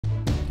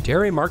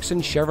Terry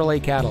Marxen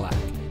Chevrolet Cadillac.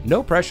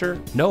 No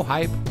pressure, no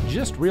hype,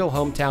 just real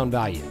hometown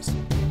values.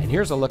 And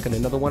here's a look at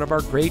another one of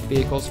our great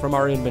vehicles from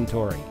our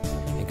inventory.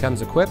 It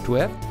comes equipped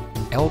with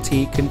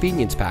LT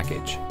Convenience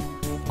Package,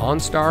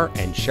 OnStar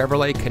and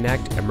Chevrolet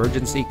Connect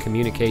Emergency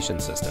Communication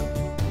System,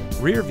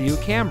 Rear View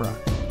Camera,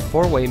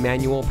 4-way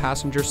manual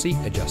passenger seat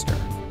adjuster,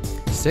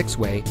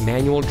 6-way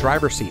manual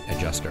driver seat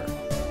adjuster,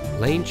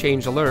 lane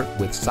change alert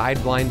with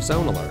side blind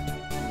zone alert,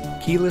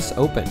 keyless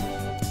open,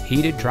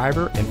 heated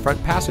driver and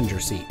front passenger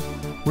seat,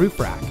 roof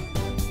rack,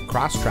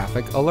 cross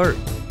traffic alert.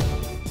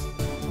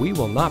 We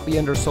will not be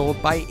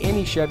undersold by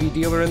any Chevy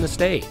dealer in the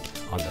state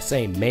on the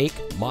same make,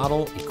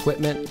 model,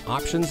 equipment,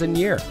 options, and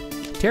year.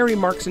 Terry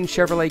Marxen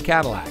Chevrolet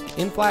Cadillac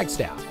in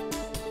Flagstaff.